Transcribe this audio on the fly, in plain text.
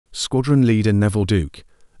Squadron Leader Neville Duke,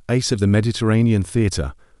 Ace of the Mediterranean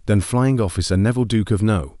Theatre, then Flying Officer Neville Duke of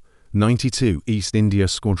No. 92 East India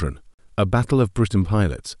Squadron, a Battle of Britain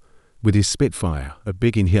pilot, with his Spitfire at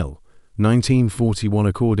Biggin Hill, 1941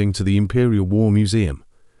 according to the Imperial War Museum.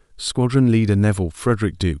 Squadron Leader Neville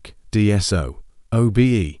Frederick Duke, DSO,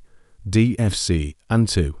 OBE, DFC, and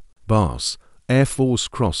 2. Bars, Air Force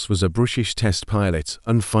Cross was a British test pilot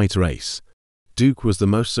and fighter ace. Duke was the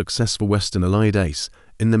most successful Western Allied ace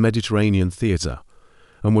in the Mediterranean theatre,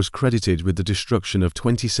 and was credited with the destruction of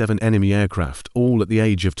 27 enemy aircraft, all at the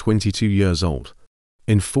age of 22 years old.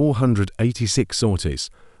 In 486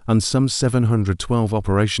 sorties and some 712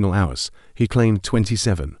 operational hours, he claimed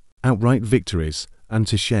 27 outright victories and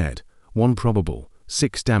to shared 1 probable,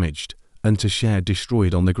 6 damaged, and to shared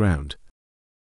destroyed on the ground.